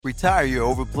Retire your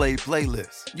overplayed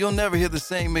playlist. You'll never hear the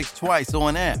same mix twice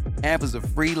on AMP. AMP is a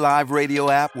free live radio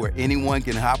app where anyone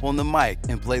can hop on the mic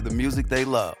and play the music they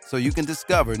love, so you can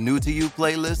discover new-to-you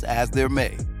playlists as they're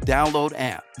made. Download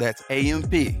AMP, that's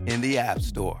AMP, in the App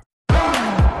Store.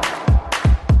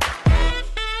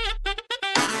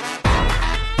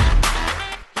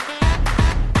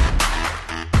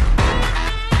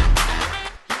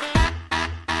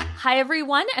 Hi,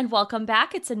 everyone, and welcome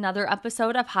back. It's another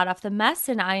episode of Hot Off the Mess,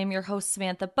 and I am your host,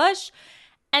 Samantha Bush.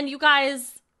 And you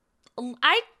guys,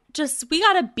 we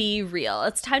gotta be real.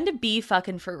 It's time to be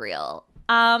fucking for real.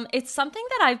 It's something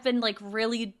that I've been,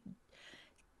 really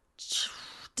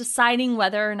deciding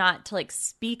whether or not to,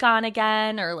 speak on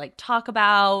again or, talk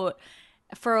about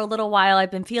for a little while.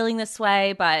 I've been feeling this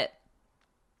way, but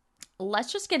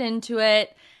let's just get into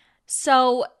it.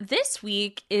 So this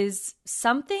week is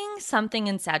something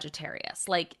in Sagittarius.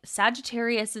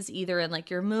 Sagittarius is either in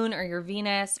your moon or your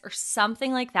Venus or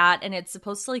something like that. And it's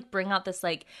supposed to bring out this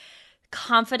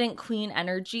confident queen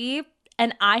energy.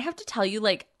 And I have to tell you,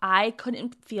 I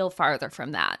couldn't feel farther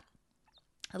from that.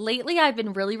 Lately, I've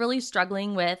been really, really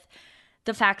struggling with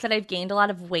the fact that I've gained a lot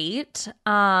of weight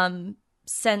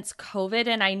since COVID.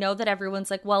 And I know that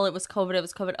everyone's well, it was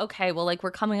COVID. Okay, well,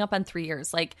 we're coming up on 3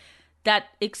 years. That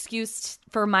excuse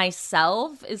for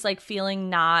myself is feeling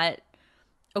not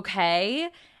okay.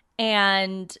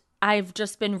 And I've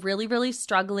just been really, really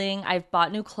struggling. I've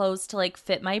bought new clothes to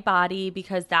fit my body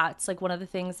because that's one of the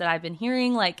things that I've been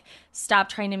hearing. Stop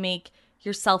trying to make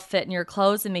yourself fit in your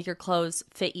clothes and make your clothes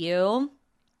fit you.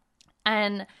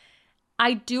 And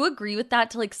I do agree with that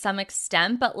to some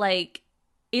extent, but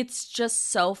it's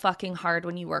just so fucking hard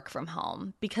when you work from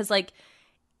home because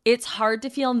it's hard to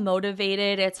feel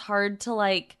motivated. It's hard to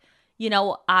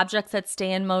objects that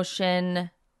stay in motion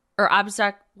or objects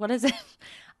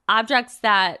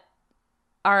that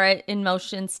are in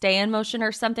motion stay in motion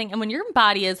or something. And when your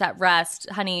body is at rest,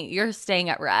 honey, you're staying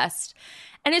at rest.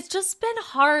 And it's just been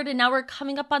hard. And now we're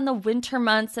coming up on the winter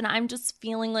months and I'm just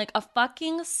feeling like a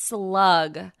fucking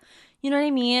slug. You know what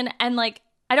I mean? And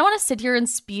I don't want to sit here and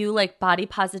spew body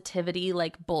positivity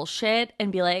bullshit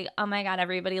and be oh my God,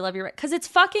 everybody love your, because it's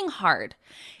fucking hard.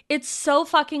 It's so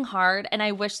fucking hard. And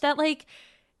I wish that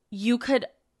you could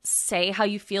say how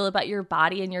you feel about your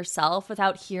body and yourself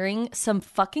without hearing some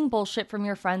fucking bullshit from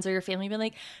your friends or your family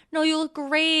being no, you look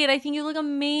great. I think you look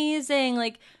amazing.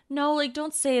 No,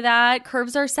 don't say that.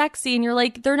 Curves are sexy. And you're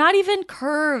they're not even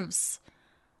curves.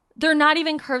 They're not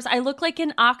even curves. I look like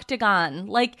an octagon.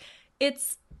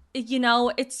 It's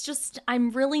just, I'm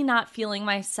really not feeling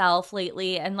myself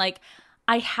lately. And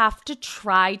I have to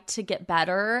try to get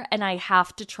better and I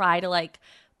have to try to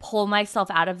pull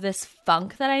myself out of this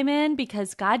funk that I'm in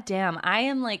because goddamn, I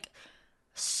am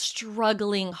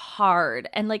struggling hard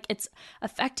and it's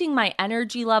affecting my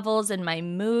energy levels and my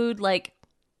mood.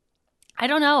 I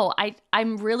don't know.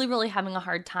 I'm really, really having a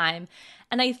hard time.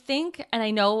 And I think, and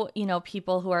I know,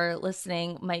 people who are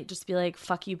listening might just be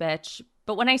fuck you, bitch.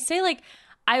 But when I say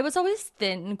I was always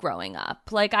thin growing up.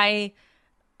 I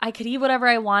could eat whatever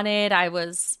I wanted. I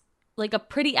was a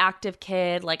pretty active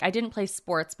kid. I didn't play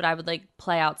sports, but I would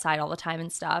play outside all the time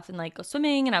and stuff and go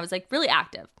swimming. And I was really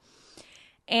active.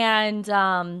 And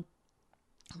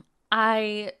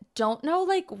I don't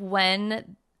know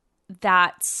when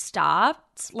that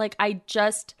stopped. I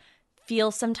just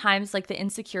feel sometimes the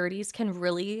insecurities can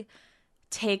really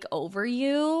take over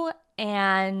you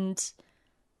and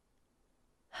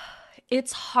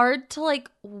it's hard to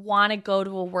want to go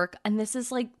to a work. And this is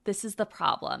the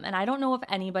problem. And I don't know if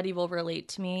anybody will relate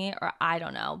to me or I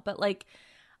don't know. But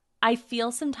I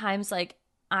feel sometimes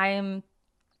I'm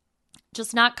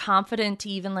just not confident to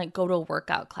even go to a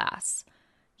workout class.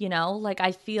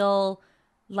 I feel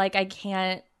I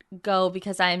can't go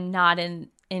because I'm not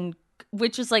in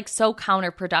which is so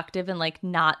counterproductive and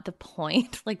not the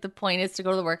point. The point is to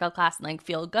go to the workout class and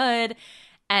feel good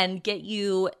and get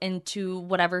you into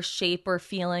whatever shape or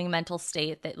feeling, mental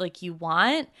state that you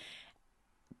want.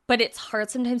 But it's hard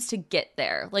sometimes to get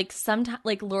there. Sometimes,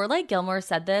 Lorelai Gilmore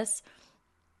said this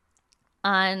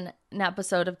on an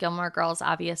episode of Gilmore Girls,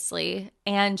 obviously.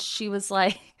 And she was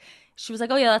oh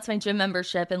yeah, that's my gym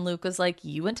membership. And Luke was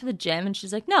you went to the gym? And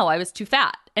she's no, I was too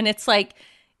fat. And it's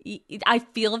I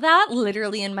feel that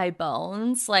literally in my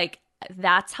bones.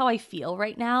 That's how I feel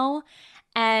right now.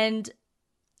 And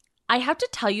I have to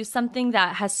tell you something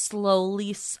that has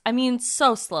slowly,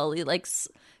 so slowly,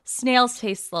 snail's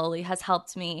pace slowly has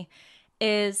helped me,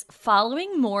 is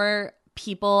following more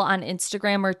people on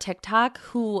Instagram or TikTok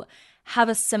who have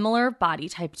a similar body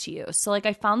type to you. So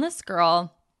I found this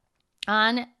girl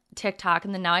on TikTok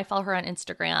and then now I follow her on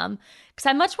Instagram because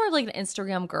I'm much more an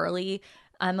Instagram girly.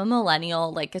 I'm a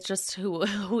millennial. Like, it's just who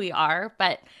we are.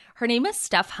 But her name is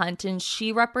Steph Hunt, and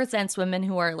she represents women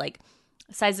who are like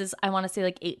sizes, I want to say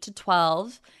like 8 to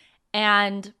 12.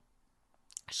 And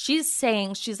she's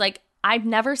saying, she's like, I've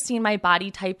never seen my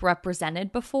body type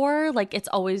represented before. Like, it's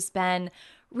always been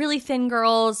really thin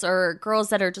girls or girls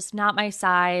that are just not my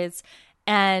size.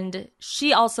 And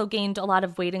she also gained a lot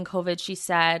of weight in COVID, she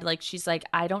said. Like, she's like,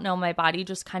 I don't know, my body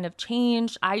just kind of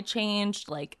changed. I changed,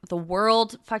 like the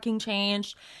world fucking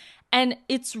changed. And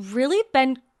it's really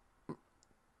been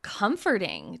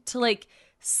comforting to like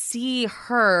see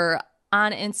her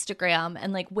on Instagram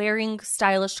and like wearing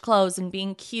stylish clothes and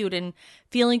being cute and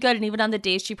feeling good. And even on the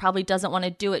days she probably doesn't want to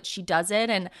do it, she does it.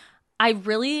 And I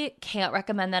really can't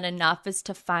recommend that enough, is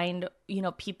to find, you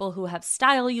know, people who have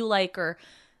style you like or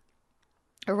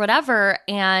whatever,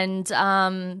 and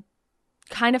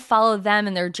kind of follow them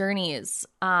in their journeys,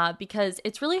 because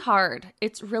it's really hard.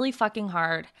 It's really fucking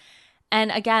hard.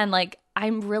 And again, like,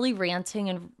 I'm really ranting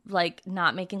and like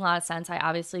not making a lot of sense. I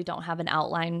obviously don't have an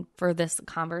outline for this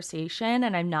conversation,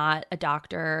 and I'm not a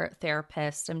doctor,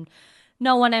 therapist, and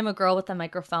no one. I'm a girl with a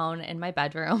microphone in my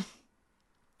bedroom.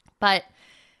 But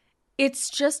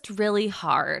it's just really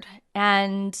hard.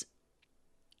 And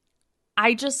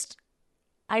I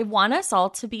want us all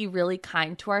to be really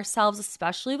kind to ourselves,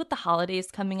 especially with the holidays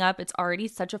coming up. It's already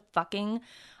such a fucking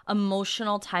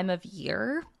emotional time of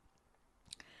year.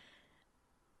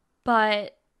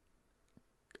 But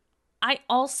I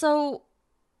also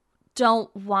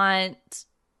don't want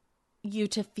you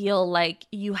to feel like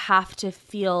you have to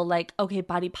feel like, okay,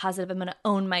 body positive, I'm going to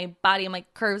own my body and my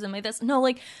curves and my this. No,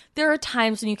 like, there are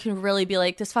times when you can really be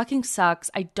like, this fucking sucks.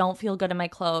 I don't feel good in my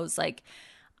clothes. Like,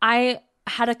 I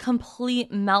had a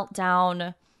complete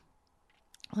meltdown.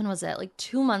 When was it? Like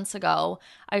 2 months ago.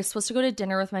 I was supposed to go to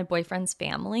dinner with my boyfriend's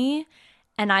family,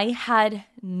 and I had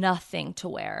nothing to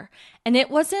wear. And it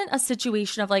wasn't a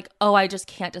situation of like, oh, I just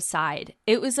can't decide.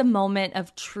 It was a moment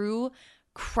of true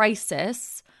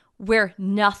crisis where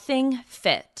nothing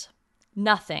fit.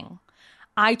 Nothing.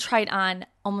 I tried on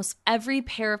almost every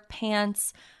pair of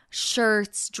pants,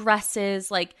 shirts, dresses,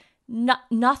 like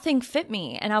nothing fit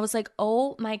me. And I was like,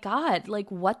 oh my God, like,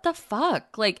 what the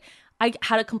fuck? Like, I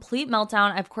had a complete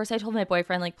meltdown. Of course, I told my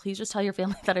boyfriend, like, please just tell your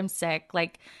family that I'm sick.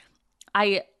 Like,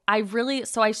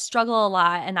 so I struggle a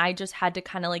lot, and I just had to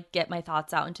kind of like get my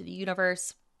thoughts out into the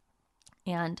universe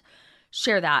and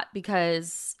share that,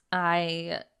 because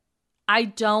I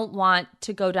don't want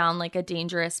to go down like a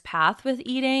dangerous path with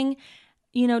eating,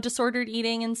 you know, disordered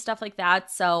eating and stuff like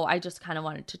that. So I just kind of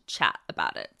wanted to chat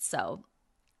about it. So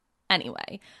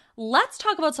anyway, let's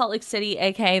talk about Salt Lake City,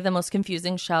 aka the most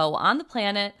confusing show on the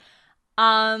planet.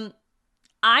 I'm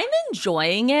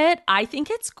enjoying it. I think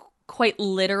it's quite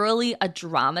literally a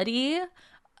dramedy.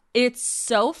 It's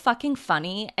so fucking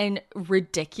funny and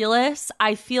ridiculous.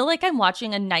 I feel like I'm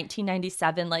watching a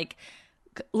 1997 like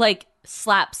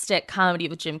slapstick comedy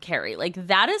with Jim Carrey. Like,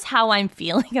 that is how I'm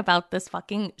feeling about this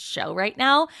fucking show right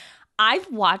now.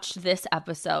 I've watched this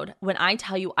episode. When I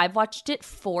tell you, I've watched it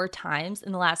 4 times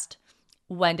in the last,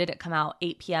 when did it come out?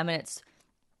 8 p.m. and it's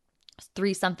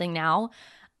 3 something now.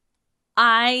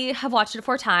 I have watched it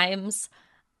 4 times,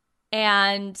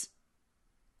 and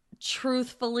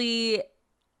truthfully,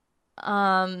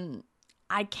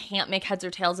 I can't make heads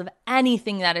or tails of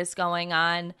anything that is going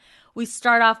on. We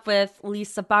start off with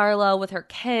Lisa Barlow with her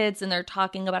kids, and they're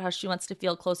talking about how she wants to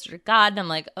feel closer to God. And I'm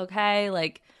like, okay,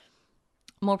 like,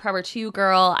 more power to you,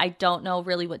 girl. I don't know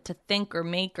really what to think or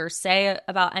make or say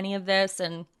about any of this.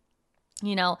 And,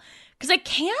 you know, because I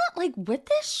can't, like, with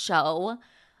this show,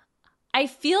 I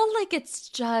feel like it's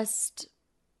just,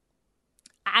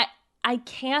 I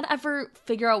can't ever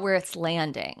figure out where it's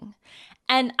landing.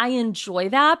 And I enjoy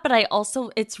that, but I also,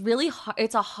 it's really hard.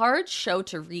 It's a hard show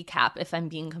to recap, if I'm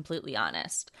being completely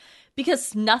honest,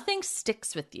 because nothing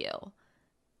sticks with you.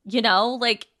 You know,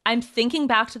 like, I'm thinking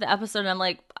back to the episode and I'm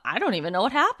like, I don't even know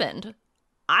what happened.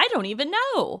 I don't even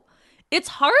know. It's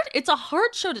hard. It's a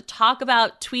hard show to talk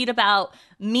about, tweet about,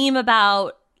 meme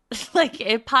about, like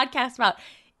a podcast about.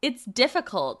 It's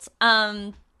difficult.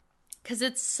 Because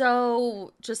it's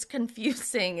so just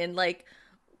confusing and like,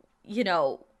 you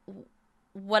know,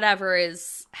 whatever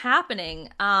is happening.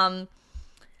 I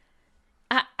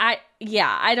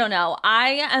don't know.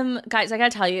 Guys, I gotta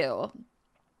tell you,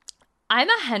 I'm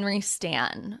a Henry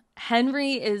stan.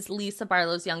 Henry is Lisa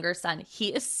Barlow's younger son.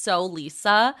 He is so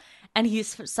Lisa, and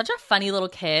he's such a funny little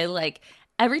kid. Like,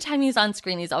 every time he's on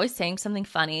screen, he's always saying something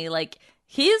funny. Like,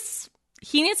 he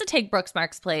needs to take Brooks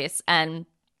Mark's place and,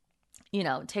 you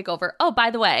know, take over. Oh, by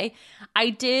the way, I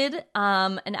did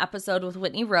an episode with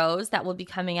Whitney Rose that will be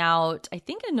coming out, I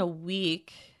think, in a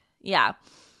week. Yeah.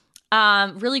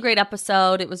 Really great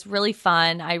episode. It was really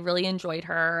fun. I really enjoyed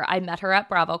her. I met her at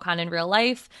BravoCon in real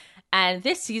life. And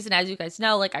this season, as you guys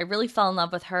know, like I really fell in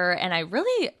love with her. And I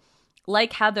really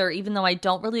like Heather, even though I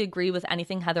don't really agree with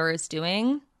anything Heather is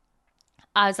doing.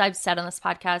 As I've said on this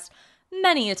podcast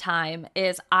many a time,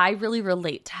 is I really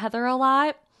relate to Heather a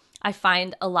lot. I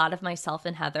find a lot of myself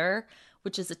in Heather,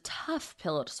 which is a tough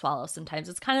pill to swallow sometimes.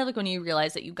 It's kind of like when you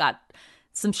realize that you got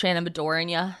some Shannon Beador in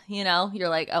you, you know? You're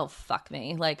like, oh, fuck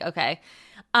me. Like, okay.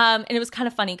 And it was kind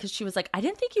of funny because she was like, I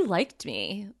didn't think you liked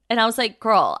me. And I was like,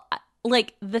 girl,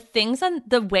 like the things and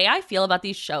the way I feel about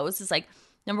these shows is like,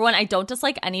 number one, I don't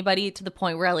dislike anybody to the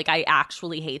point where like I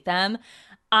actually hate them.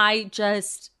 I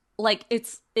just like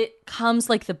it comes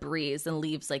like the breeze and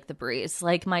leaves like the breeze.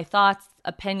 Like my thoughts,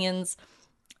 opinions,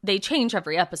 they change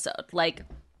every episode. Like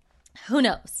who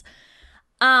knows?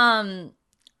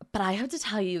 But I have to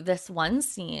tell you this one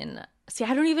scene. See,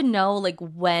 I don't even know like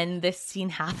when this scene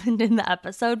happened in the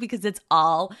episode because it's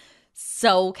all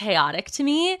so chaotic to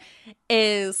me,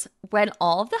 is when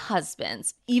all of the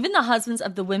husbands, even the husbands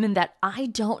of the women that I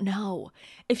don't know,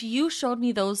 if you showed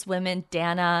me those women,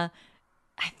 Dana,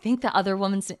 I think the other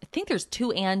woman's, I think there's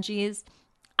 2 Angies,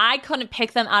 I couldn't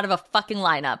pick them out of a fucking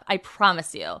lineup. I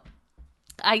promise you.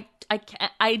 I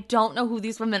don't know who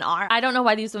these women are. I don't know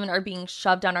why these women are being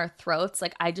shoved down our throats.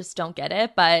 Like, I just don't get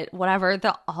it. But whatever.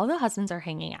 All the husbands are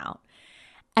hanging out.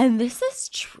 And this is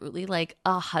truly like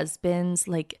a husband's,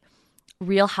 like,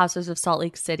 Real Housewives of Salt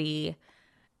Lake City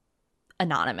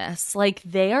anonymous. Like,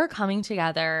 they are coming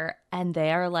together and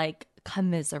they are, like,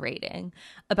 commiserating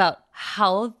about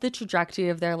how the trajectory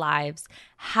of their lives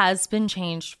has been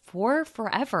changed for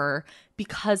forever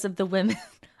because of the women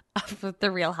of the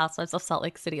Real Housewives of Salt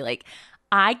Lake City. Like,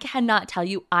 I cannot tell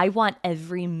you, I want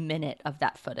every minute of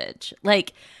that footage.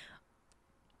 Like,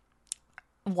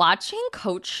 watching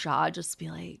Coach Shaw just be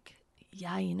like,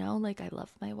 yeah, you know, like, I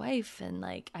love my wife and,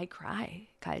 like, I cry.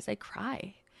 Guys, I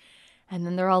cry. And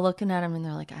then they're all looking at him and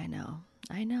they're like, I know.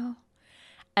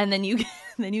 And then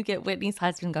you get Whitney's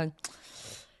husband going,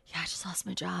 yeah, I just lost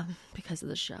my job because of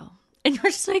the show. And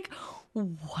you're just like,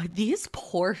 what? These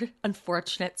poor,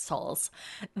 unfortunate souls.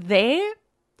 They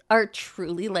are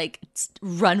truly like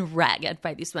run ragged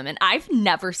by these women. I've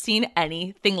never seen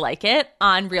anything like it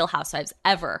on Real Housewives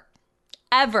ever.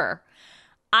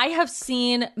 I have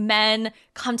seen men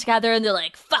come together and they're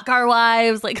like, fuck our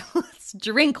wives. Like, let's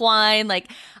drink wine.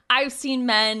 Like, I've seen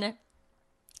men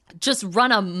just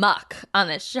run amok on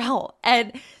this show.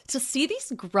 And to see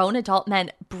these grown adult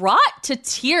men brought to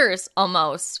tears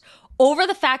almost over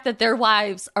the fact that their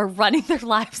wives are running their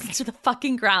lives into the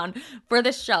fucking ground for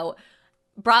this show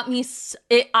brought me,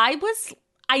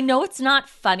 I know it's not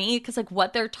funny because like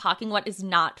what they're talking about is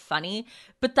not funny,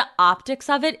 but the optics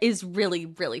of it is really,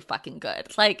 really fucking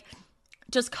good. Like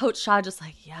just Coach Shaw just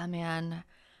like, yeah, man,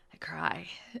 I cry.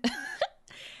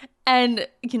 And,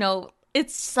 you know,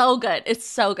 it's so good. It's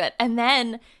so good. And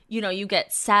then, you know, you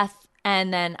get Seth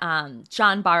and then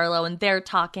John Barlow and they're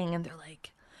talking and they're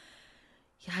like,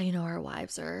 yeah, you know, our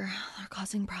wives are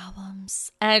causing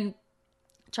problems. And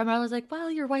John Barlow was like, well,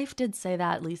 your wife did say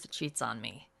that Lisa cheats on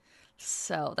me.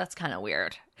 So that's kind of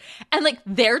weird. And like,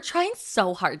 they're trying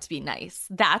so hard to be nice.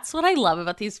 That's what I love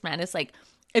about these men is like,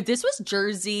 if this was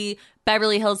Jersey,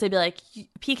 Beverly Hills, they'd be like,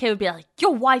 PK would be like,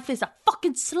 your wife is a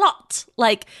fucking slut.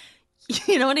 Like,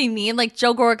 you know what I mean? Like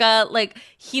Joe Gorga, like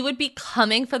he would be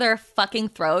coming for their fucking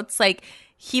throats. Like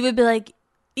he would be like,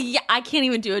 yeah, I can't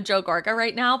even do a Joe Gorga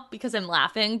right now because I'm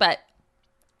laughing, but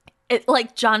it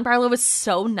like John Barlow was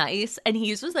so nice and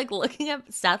he was just like looking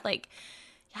at Seth like,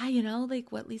 yeah, you know, like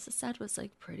what Lisa said was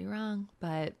like pretty wrong,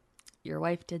 but your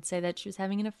wife did say that she was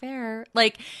having an affair.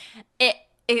 Like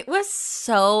it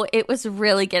was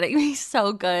really getting me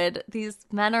so good. These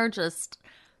men are just,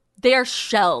 they are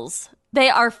shells. They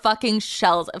are fucking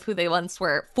shells of who they once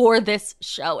were for this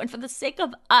show. And for the sake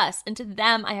of us and to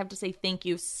them, I have to say thank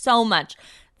you so much,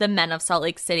 the men of Salt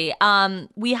Lake City.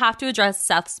 We have to address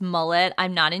Seth's mullet.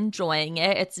 I'm not enjoying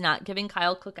it. It's not giving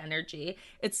Kyle Cook energy.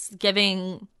 It's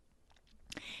giving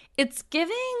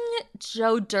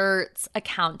Joe Dirt's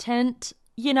accountant,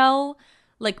 you know,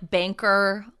 like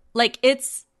banker. Like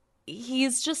it's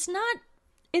just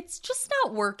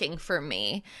not working for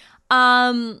me.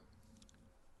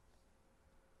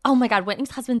 Oh my God,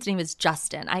 Whitney's husband's name is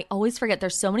Justin. I always forget.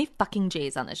 There's so many fucking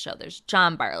J's on this show. There's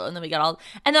John Barlow, and then we got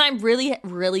and then I'm really,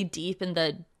 really deep in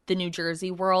the New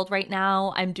Jersey world right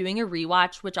now. I'm doing a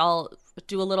rewatch, which I'll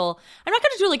do I'm not going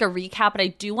to do like a recap, but I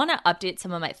do want to update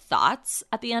some of my thoughts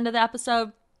at the end of the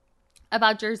episode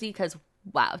about Jersey because,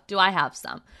 wow, do I have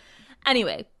some.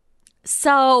 Anyway,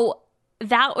 so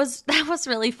that was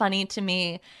really funny to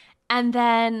me. And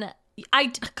then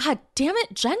God damn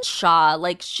it, Jen Shaw.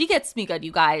 Like, she gets me good,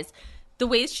 you guys. The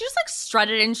way she just like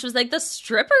strutted and she was like, the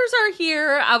strippers are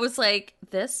here. I was like,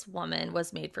 this woman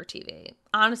was made for TV.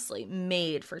 Honestly,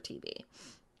 made for TV.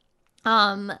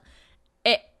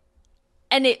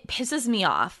 It pisses me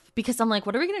off because I'm like,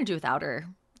 what are we going to do without her?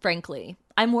 Frankly,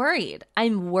 I'm worried.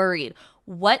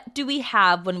 What do we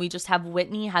have when we just have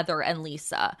Whitney, Heather, and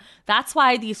Lisa? That's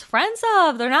why these friends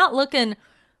we're not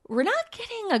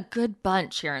getting a good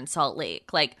bunch here in Salt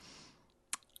Lake. Like,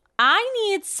 I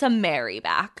need some Mary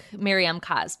back, Miriam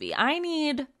Cosby. I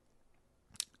need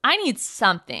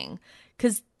something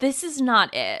because this is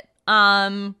not it.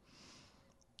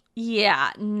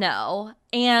 Yeah, no.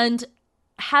 And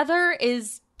Heather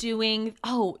is doing,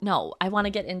 oh no, I want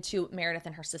to get into Meredith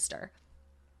and her sister.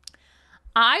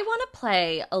 I want to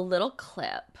play a little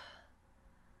clip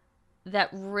that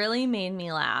really made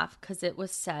me laugh because it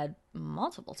was said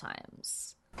multiple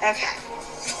times. Okay.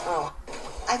 Oh,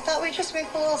 I thought we'd just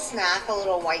make a little snack, a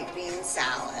little white bean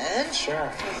salad. Sure.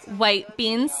 White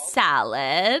bean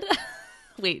salad.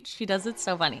 Wait, she does it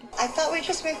so funny. I thought we'd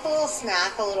just make a little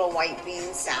snack, a little white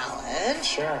bean salad.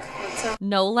 Sure.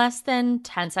 No less than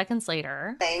 10 seconds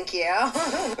later. Thank you.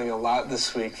 Doing a lot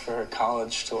this week for a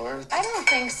college tour. I don't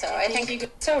think so. I think you're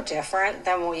so different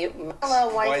than when you... A little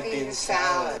white bean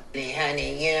salad.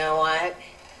 Honey, you know what?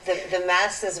 The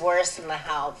mess is worse than the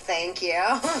help. Thank you.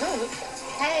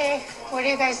 Hey, what are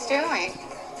you guys doing?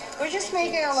 We're just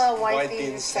making a little white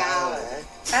bean salad.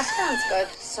 That sounds good.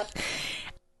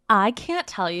 I can't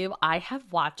tell you, I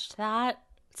have watched that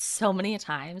so many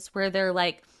times where they're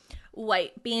like,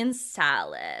 white bean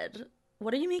salad.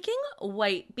 What are you making?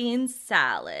 White bean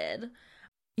salad.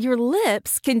 Your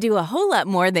lips can do a whole lot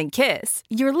more than kiss.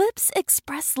 Your lips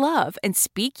express love and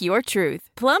speak your truth.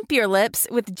 Plump your lips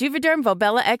with Juvederm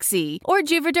Volbella XC or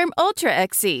Juvederm Ultra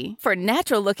XC for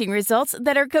natural-looking results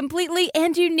that are completely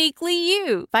and uniquely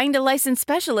you. Find a licensed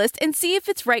specialist and see if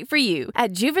it's right for you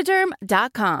at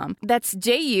Juvederm.com. That's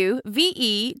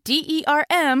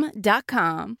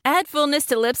Juvederm.com. Add fullness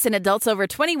to lips in adults over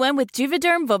 21 with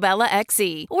Juvederm Volbella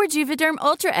XC or Juvederm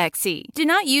Ultra XC. Do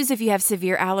not use if you have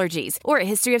severe allergies or a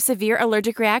history of severe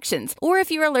allergic reactions, or if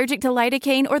you're allergic to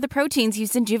lidocaine or the proteins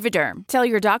used in Juvederm. Tell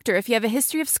your doctor if you have a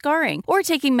history of scarring or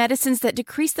taking medicines that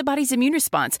decrease the body's immune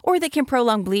response or that can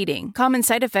prolong bleeding. Common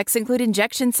side effects include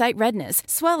injection site redness,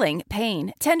 swelling,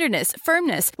 pain, tenderness,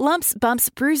 firmness, lumps, bumps,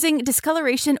 bruising,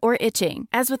 discoloration, or itching.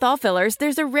 As with all fillers,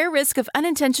 there's a rare risk of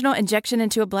unintentional injection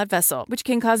into a blood vessel, which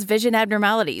can cause vision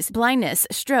abnormalities, blindness,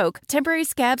 stroke, temporary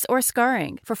scabs, or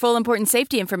scarring. For full important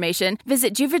safety information,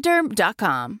 visit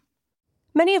Juvederm.com.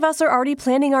 Many of us are already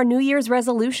planning our New Year's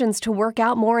resolutions to work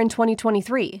out more in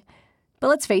 2023. But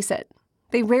let's face it,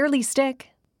 they rarely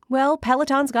stick. Well,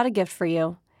 Peloton's got a gift for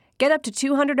you. Get up to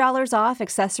 $200 off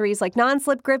accessories like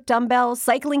non-slip grip dumbbells,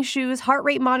 cycling shoes, heart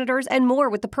rate monitors, and more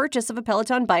with the purchase of a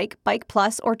Peloton bike, Bike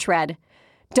Plus, or Tread.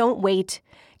 Don't wait.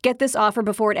 Get this offer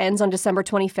before it ends on December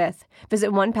 25th.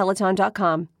 Visit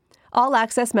onepeloton.com. All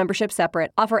access membership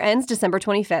separate. Offer ends December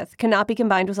 25th. Cannot be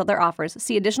combined with other offers.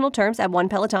 See additional terms at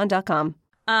onepeloton.com.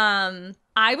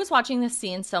 I was watching this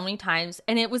scene so many times,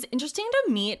 and it was interesting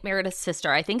to meet Meredith's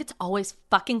sister. I think it's always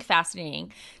fucking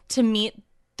fascinating to meet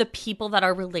the people that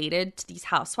are related to these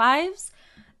housewives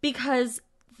because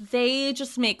they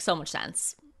just make so much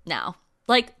sense now.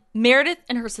 Like, Meredith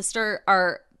and her sister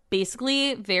are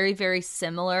basically very, very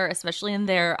similar, especially in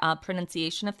their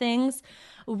pronunciation of things.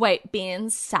 White bean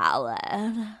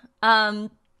salad.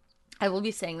 I will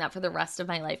be saying that for the rest of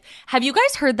my life. Have you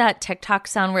guys heard that TikTok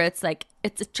sound where it's like,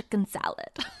 it's a chicken salad?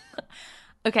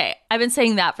 Okay, I've been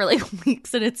saying that for like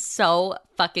weeks and it's so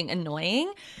fucking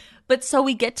annoying. But so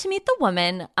we get to meet the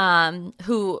woman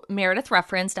who Meredith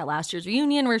referenced at last year's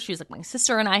reunion where she was like, my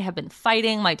sister and I have been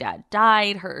fighting. My dad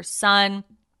died. Her son,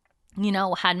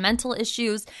 had mental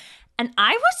issues. And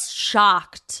I was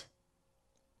shocked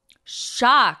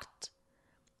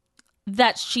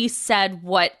that she said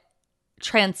what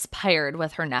transpired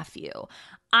with her nephew.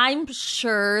 I'm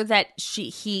sure that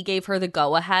he gave her the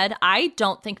go-ahead. I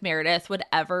don't think Meredith would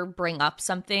ever bring up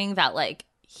something that like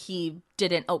he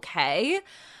didn't okay.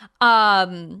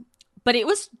 But it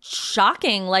was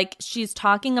shocking. Like, she's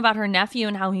talking about her nephew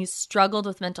and how he struggled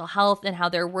with mental health and how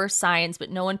there were signs,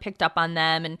 but no one picked up on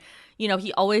them. And,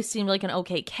 he always seemed like an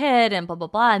okay kid and blah, blah,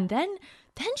 blah. And then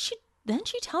she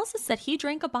tells us that he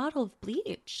drank a bottle of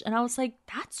bleach. And I was like,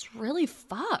 that's really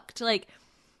fucked. Like,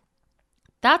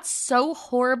 that's so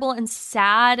horrible and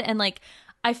sad. And like,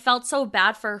 I felt so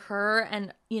bad for her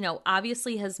and,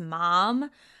 obviously his mom.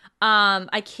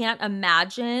 I can't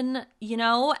imagine,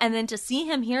 and then to see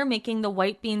him here making the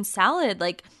white bean salad,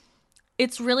 like,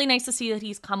 it's really nice to see that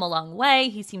he's come a long way.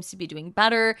 He seems to be doing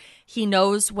better. He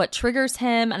knows what triggers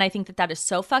him. And I think that that is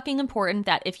so fucking important,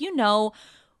 that if you know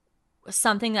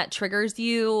something that triggers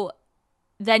you,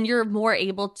 then you're more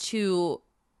able to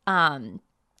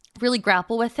really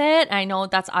grapple with it. I know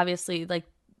that's obviously like,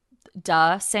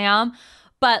 duh, Sam.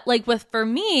 But like for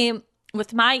me,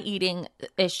 with my eating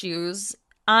issues,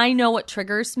 I know what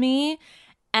triggers me.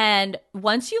 And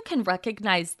once you can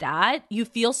recognize that, you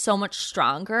feel so much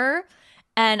stronger.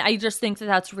 And I just think that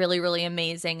that's really, really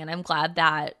amazing. And I'm glad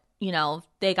that, you know,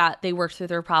 they worked through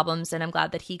their problems, and I'm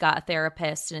glad that he got a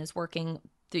therapist and is working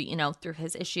through, you know, through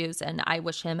his issues. And I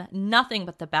wish him nothing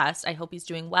but the best. I hope he's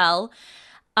doing well.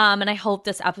 And I hope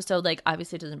this episode, like,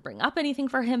 obviously doesn't bring up anything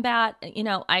for him bad. You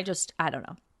know, I don't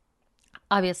know.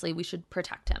 Obviously, we should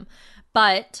protect him.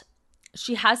 But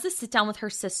she has this sit down with her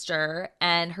sister,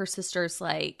 and her sister's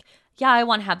like, yeah, I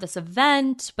want to have this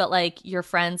event, but like your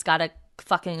friends got to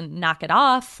fucking knock it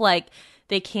off. Like,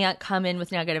 they can't come in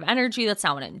with negative energy. That's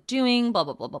not what I'm doing, blah,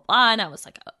 blah, blah, blah, blah. And I was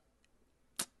like,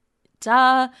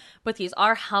 duh. But these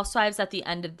are housewives at the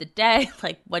end of the day.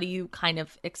 Like, what do you kind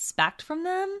of expect from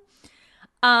them?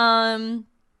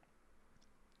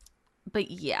 But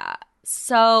yeah,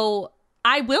 so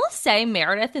I will say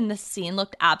Meredith in this scene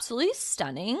looked absolutely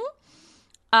stunning.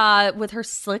 With her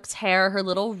slicked hair, her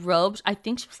little robe. I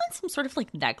think she was in some sort of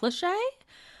like negligee.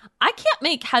 I can't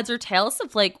make heads or tails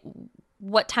of like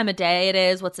what time of day it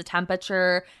is, what's the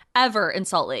temperature ever in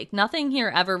Salt Lake. Nothing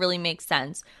here ever really makes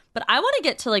sense. But I want to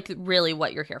get to like really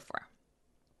what you're here for.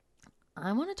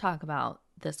 I want to talk about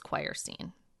this choir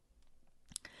scene.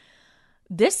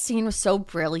 This scene was so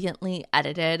brilliantly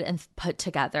edited and put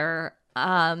together.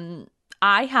 I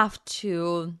have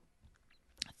to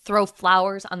throw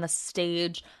flowers on the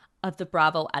stage of the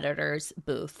Bravo editors'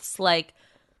 booths. Like,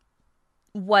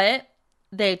 what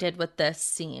they did with this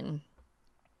scene,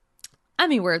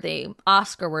 Emmy-worthy,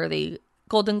 Oscar-worthy,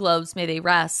 Golden Globes, may they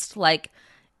rest. Like,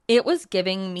 it was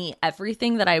giving me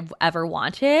everything that I've ever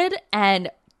wanted. And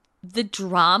the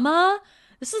drama,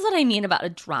 this is what I mean about a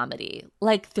dramedy.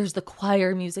 Like, there's the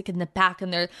choir music in the back,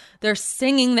 and they're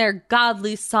singing their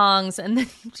godly songs, and then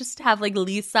you just have like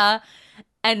Lisa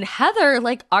and Heather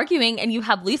like arguing, and you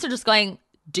have Lisa just going,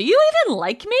 do you even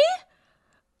like me?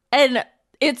 And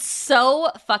it's so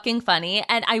fucking funny.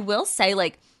 And I will say,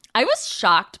 like, I was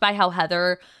shocked by how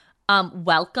Heather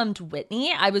welcomed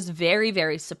Whitney. I was very,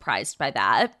 very surprised by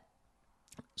that.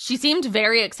 She seemed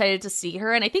very excited to see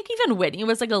her. And I think even Whitney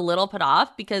was like a little put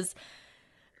off because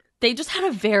they just had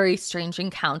a very strange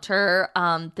encounter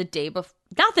the day before.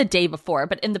 Not the day before,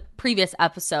 but in the previous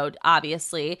episode,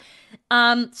 obviously.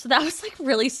 So that was like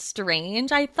really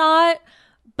strange, I thought,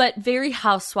 but very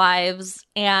housewives.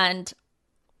 And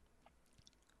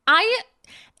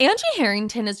Angie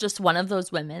Harrington is just one of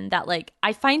those women that like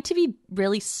I find to be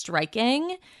really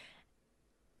striking,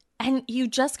 and you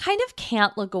just kind of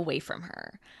can't look away from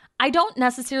her. I don't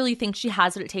necessarily think she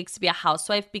has what it takes to be a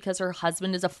housewife because her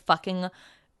husband is a fucking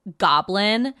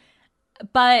goblin,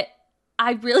 but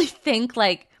I really think,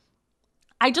 like,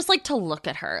 I just like to look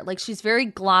at her. Like, she's very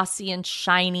glossy and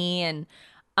shiny and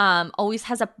always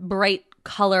has a bright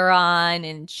color on,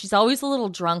 and she's always a little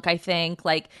drunk, I think.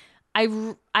 Like, I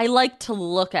like to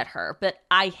look at her, but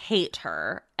I hate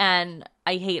her, and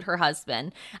I hate her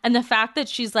husband. And the fact that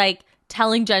she's, like,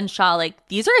 telling Jen Shah, like,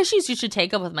 these are issues you should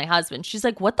take up with my husband. She's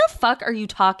like, what the fuck are you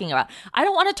talking about? I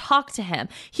don't want to talk to him.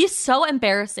 He's so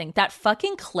embarrassing. That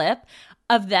fucking clip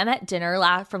of them at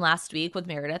dinner from last week with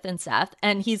Meredith and Seth.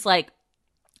 And he's like,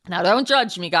 now don't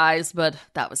judge me, guys, but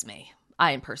that was me.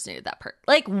 I impersonated that person.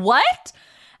 Like, what?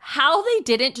 How they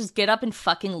didn't just get up and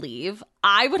fucking leave.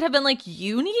 I would have been like,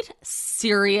 you need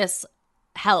serious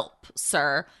help,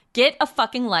 sir. Get a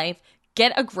fucking life.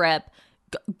 Get a grip.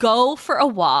 Go for a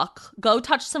walk. Go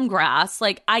touch some grass.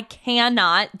 Like, I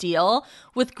cannot deal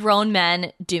with grown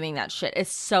men doing that shit.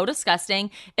 It's so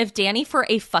disgusting. If Danny for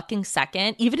a fucking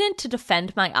second, even to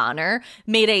defend my honor,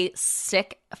 made a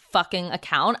sick fucking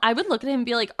account, I would look at him and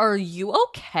be like, are you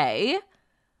okay?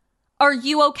 Are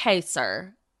you okay,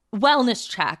 sir? Wellness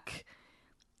check.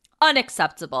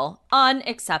 Unacceptable.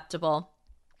 Unacceptable.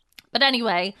 But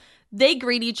anyway, they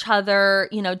greet each other.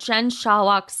 You know, Jen Shah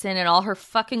walks in all her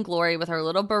fucking glory with her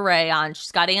little beret on.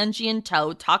 She's got Angie in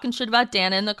tow, talking shit about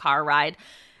Dana in the car ride.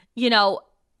 You know,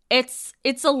 it's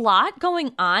a lot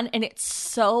going on, and it's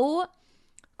so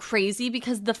crazy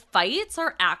because the fights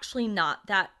are actually not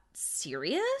that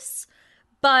serious,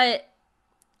 but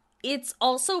it's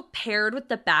also paired with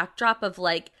the backdrop of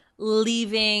like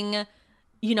leaving,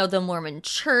 you know, the Mormon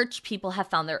church. People have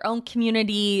found their own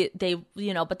community. They,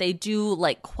 you know, but they do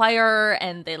like choir,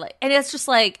 and they like, and it's just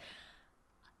like,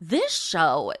 This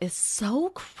show is so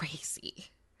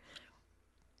crazy.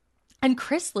 And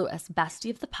Chris Lewis, bestie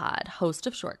of the pod, host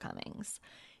of Shortcomings,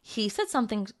 he said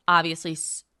something, obviously,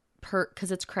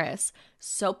 because it's Chris,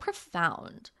 so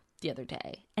profound the other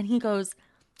day. And he goes,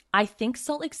 I think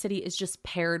Salt Lake City is just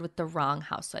paired with the wrong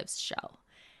Housewives show.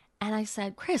 And I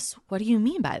said, Chris, what do you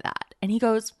mean by that? And he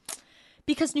goes,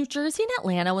 because New Jersey and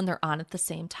Atlanta, when they're on at the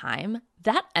same time,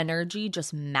 that energy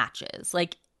just matches.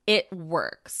 Like, it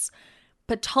works.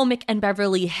 Potomac and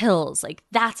Beverly Hills, like,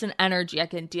 that's an energy I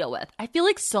can deal with. I feel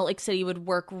like Salt Lake City would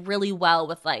work really well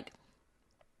with, like,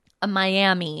 a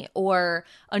Miami or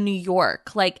a New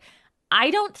York. Like,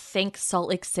 I don't think Salt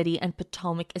Lake City and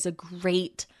Potomac is a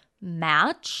great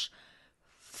match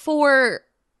for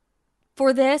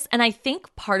this. And I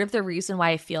think part of the reason why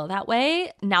I feel that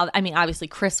way now, I mean, obviously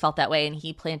Chris felt that way and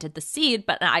he planted the seed,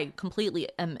 but I completely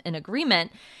am in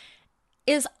agreement,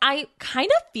 is I kind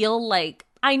of feel like,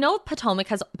 I know Potomac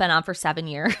has been on for 7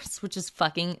 years, which is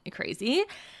fucking crazy,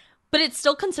 but it's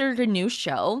still considered a new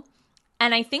show.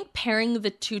 And I think pairing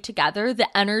the two together,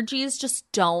 the energies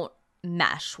just don't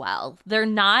mesh well. They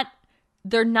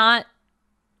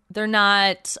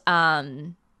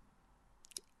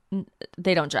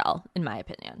don't gel, in my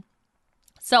opinion.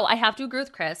 So I have to agree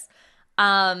with Chris.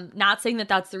 Not saying that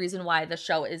that's the reason why the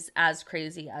show is as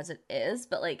crazy as it is,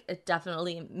 but like it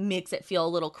definitely makes it feel a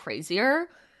little crazier.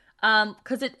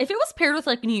 Because if it was paired with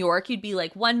like New York, you'd be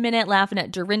like 1 minute laughing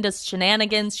at Dorinda's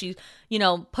shenanigans. She,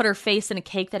 put her face in a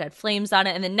cake that had flames on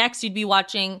it. And then next you'd be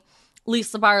watching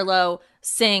Lisa Barlow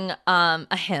sing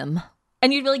a hymn.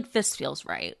 And you'd be like, this feels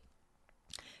right.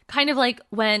 Kind of like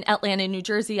when Atlanta and New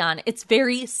Jersey on, it's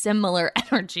very similar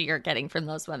energy you're getting from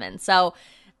those women. So,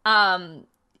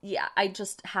 yeah, I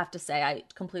just have to say I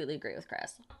completely agree with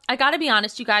Chris. I got to be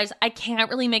honest, you guys, I can't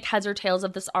really make heads or tails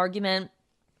of this argument.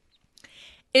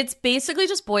 It's basically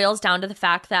just boils down to the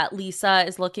fact that Lisa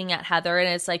is looking at Heather and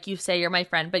it's like, you say you're my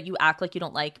friend, but you act like you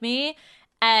don't like me.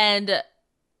 And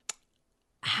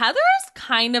Heather is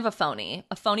kind of a phony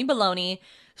baloney.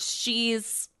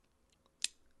 She's,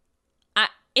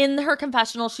 in her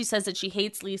confessional, she says that she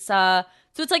hates Lisa.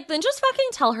 So it's like, then just fucking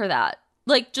tell her that.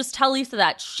 Like, just tell Lisa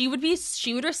that. She would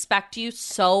respect you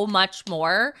so much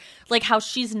more. Like how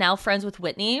she's now friends with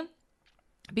Whitney.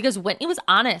 Because Whitney was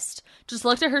honest. Just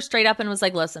looked at her straight up and was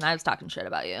like, listen, I was talking shit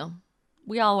about you.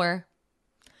 We all were.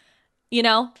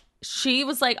 She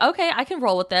was like, okay, I can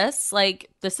roll with this. Like,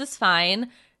 this is fine.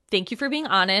 Thank you for being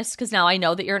honest, because now I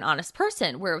know that you're an honest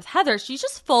person. Where with Heather, she's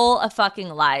just full of fucking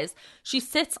lies. She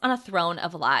sits on a throne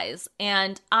of lies.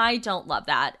 And I don't love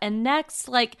that. And next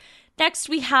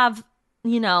we have,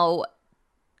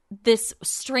 this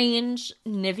strange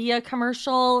Nivea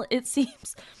commercial, it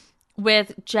seems,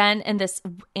 with Jen and this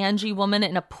Angie woman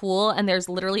in a pool, and there's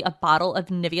literally a bottle of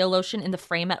Nivea lotion in the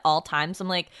frame at all times. I'm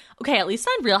like, okay, at least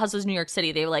on Real Housewives of New York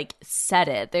City, they like said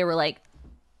it. They were like,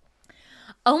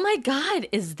 oh my God,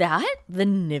 is that the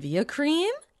Nivea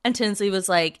cream? And Tinsley was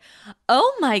like,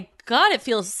 oh my God, it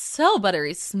feels so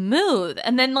buttery smooth.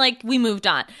 And then like we moved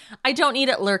on. I don't need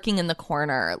it lurking in the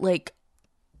corner. Like,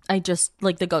 I just,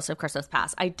 like the ghost of Christmas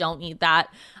past. I don't need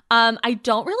that. I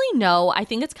don't really know. I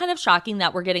think it's kind of shocking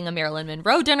that we're getting a Marilyn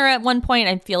Monroe dinner at one point.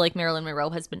 I feel like Marilyn Monroe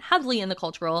has been heavily in the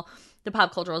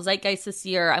pop cultural zeitgeist this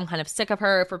year. I'm kind of sick of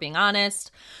her, if we're being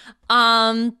honest.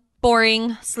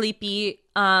 Boring, sleepy.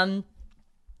 But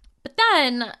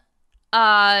then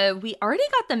we already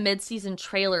got the mid-season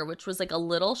trailer, which was like a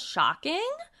little shocking.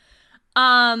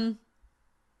 Because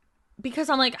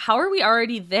I'm like, how are we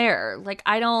already there? Like,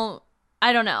 I don't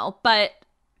know, but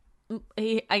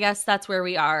I guess that's where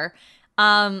we are.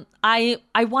 I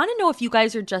want to know if you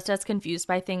guys are just as confused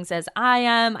by things as I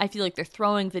am. I feel like they're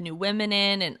throwing the new women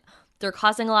in and they're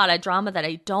causing a lot of drama that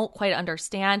I don't quite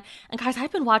understand. And guys,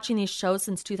 I've been watching these shows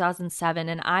since 2007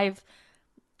 and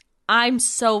I'm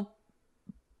so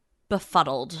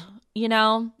befuddled,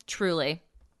 truly.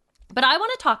 But I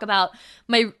want to talk about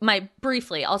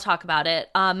briefly, I'll talk about it,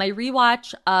 my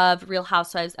rewatch of Real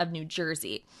Housewives of New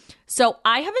Jersey. So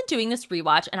I have been doing this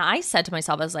rewatch and I said to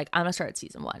myself, I was like, I'm going to start at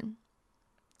season 1.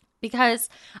 Because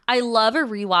I love a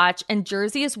rewatch and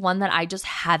Jersey is one that I just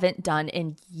haven't done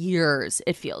in years,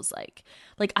 it feels like.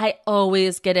 Like I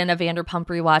always get in a Vanderpump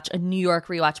rewatch, a New York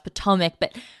rewatch, Potomac,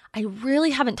 but I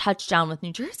really haven't touched down with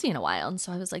New Jersey in a while. And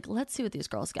so I was like, let's see what these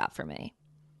girls got for me.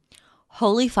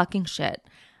 Holy fucking shit.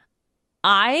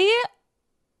 I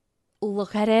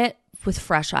look at it with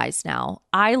fresh eyes now.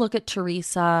 I look at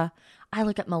Teresa. I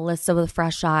look at Melissa with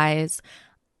fresh eyes.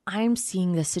 I'm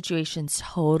seeing this situation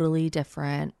totally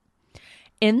different.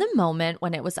 In the moment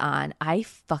when it was on, I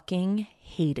fucking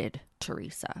hated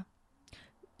Teresa.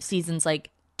 Seasons like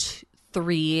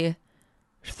 3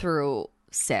 through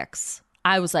 6.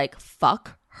 I was like,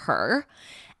 fuck her.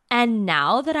 And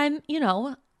now that I'm,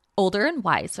 older and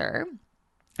wiser,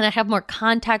 and I have more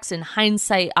context, and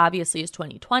hindsight obviously is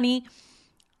 2020,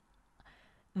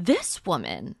 this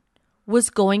woman was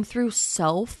going through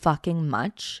so fucking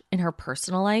much in her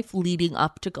personal life leading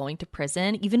up to going to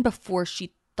prison, even before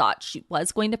she thought she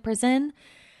was going to prison.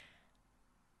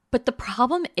 But the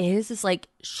problem is like,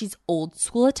 she's old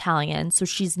school Italian, so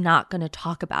she's not going to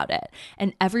talk about it.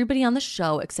 And everybody on the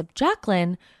show except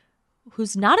Jacqueline,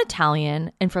 who's not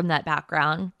Italian and from that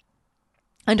background,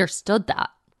 understood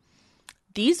that.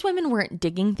 These women weren't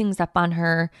digging things up on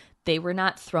her. They were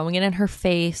not throwing it in her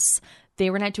face. They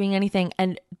were not doing anything.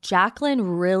 And Jacqueline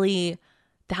really,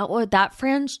 that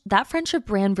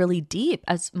friendship ran really deep,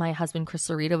 as my husband Chris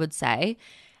Laurita would say.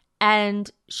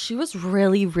 And she was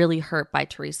really, really hurt by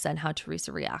Teresa and how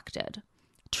Teresa reacted.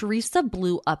 Teresa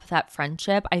blew up that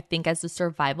friendship, I think, as a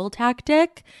survival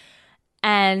tactic.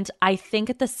 And I think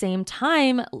at the same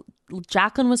time,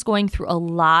 Jacqueline was going through a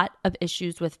lot of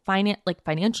issues with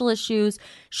financial issues.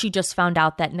 She just found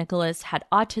out that Nicholas had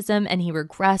autism and he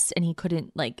regressed and he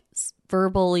couldn't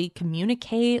verbally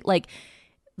communicate.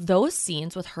 Those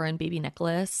scenes with her and baby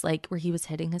Nicholas, where he was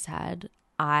hitting his head,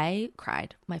 I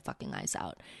cried my fucking eyes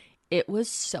out. It was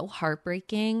so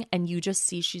heartbreaking. And you just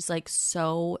see she's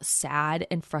so sad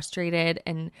and frustrated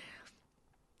and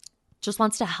just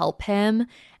wants to help him.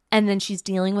 And then she's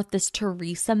dealing with this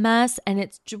Teresa mess, and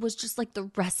it was just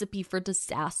the recipe for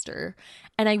disaster.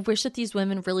 And I wish that these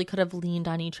women really could have leaned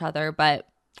on each other. But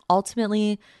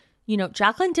ultimately,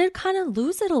 Jacqueline did kind of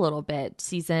lose it a little bit,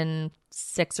 season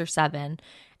 6 or 7.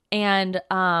 And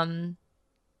I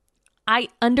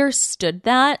understood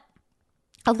that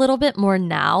a little bit more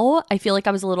now. I feel like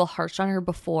I was a little harsh on her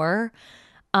before.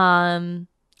 But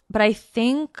I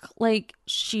think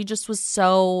she just was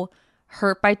so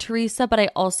hurt by Teresa, but I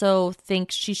also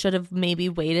think she should have maybe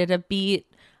waited a beat,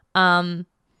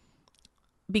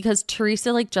 because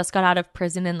Teresa just got out of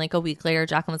prison, and a week later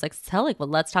Jacqueline was well,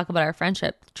 let's talk about our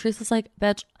friendship. Teresa's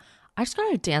bitch, I just got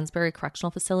out of Dansbury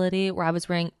Correctional Facility where I was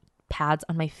wearing pads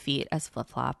on my feet as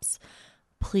flip-flops.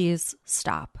 Please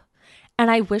stop. And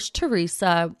I wish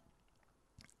Teresa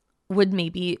was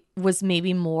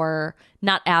maybe more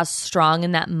not as strong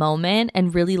in that moment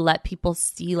and really let people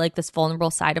see this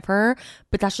vulnerable side of her,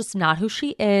 but that's just not who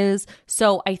she is.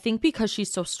 So I think because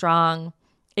she's so strong,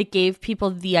 it gave people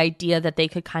the idea that they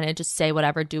could kind of just say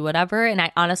whatever, do whatever. And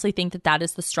I honestly think that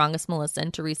is the strongest Melissa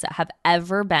and Teresa have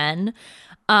ever been,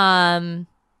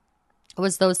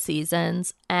 was those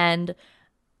seasons. And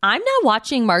I'm now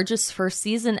watching Marge's first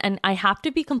season, and I have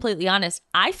to be completely honest,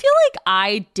 I feel like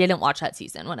I didn't watch that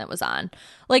season when it was on.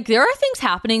 There are things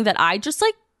happening that I just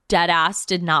dead ass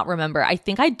did not remember. I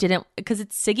think I didn't, because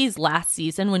it's Siggy's last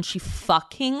season when she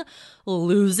fucking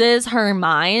loses her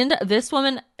mind. This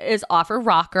woman is off her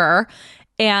rocker,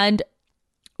 and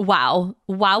wow.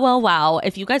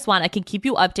 If you guys want, I can keep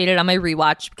you updated on my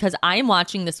rewatch, because I am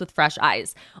watching this with fresh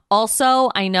eyes.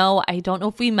 Also, I don't know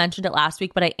if we mentioned it last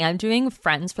week, but I am doing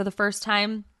Friends for the first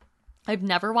time. I've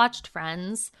never watched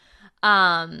Friends.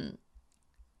 And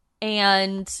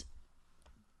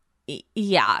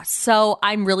yeah, so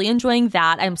I'm really enjoying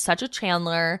that. I'm such a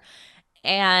Chandler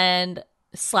and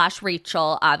 /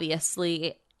 Rachel,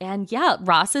 obviously. And yeah,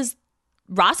 Ross is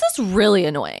really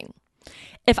annoying.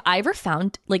 If I ever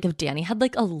found, if Danny had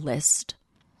a list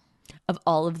of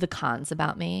all of the cons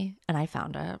about me and I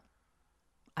found it,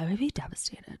 I would be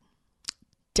devastated.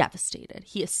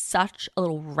 He is such a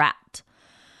little rat.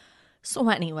 So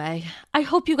anyway, I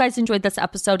hope you guys enjoyed this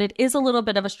episode. It is a little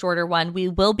bit of a shorter one. We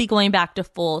will be going back to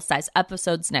full size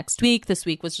episodes next week. This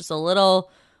week was just a little,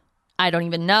 I don't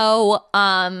even know.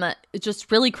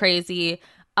 Just really crazy.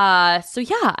 So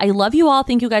yeah, I love you all.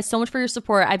 Thank you guys so much for your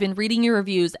support. I've been reading your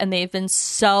reviews and they've been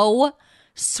so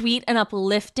sweet and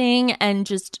uplifting and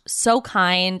just so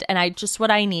kind, and just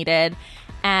what I needed.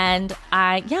 And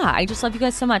I just love you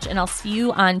guys so much, and I'll see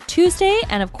you on Tuesday.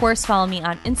 And of course, follow me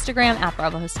on Instagram at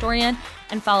Bravo Historian,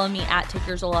 and follow me at Take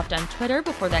Yours Olaf on Twitter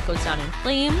before that goes down in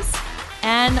flames.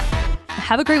 And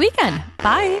have a great weekend.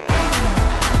 Bye.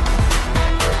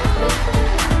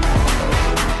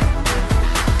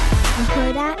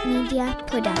 Huda Media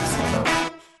Production.